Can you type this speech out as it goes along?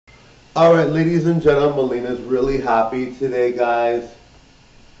Alright, ladies and gentlemen, Melina's really happy today, guys.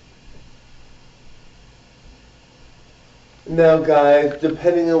 Now, guys,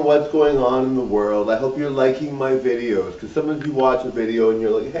 depending on what's going on in the world, I hope you're liking my videos. Because sometimes you watch a video and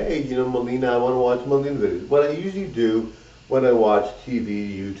you're like, hey, Melina, I want to watch Melina videos. What I usually do when I watch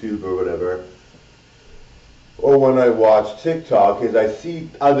TV, YouTube, or whatever, or when I watch TikTok, is I see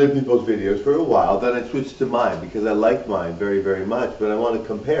other people's videos for a while, then I switch to mine because I like mine very, very much, but I want to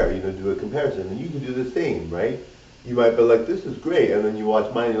compare, do a comparison, and you can do the same, right? You might be like, this is great, and then you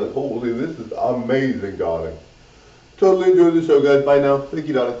watch mine and you're like, holy, this is amazing, darling. Totally enjoy the show, guys. Bye now. Thank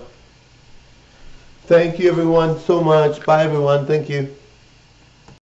you, darling. Thank you, everyone, so much. Bye, everyone. Thank you.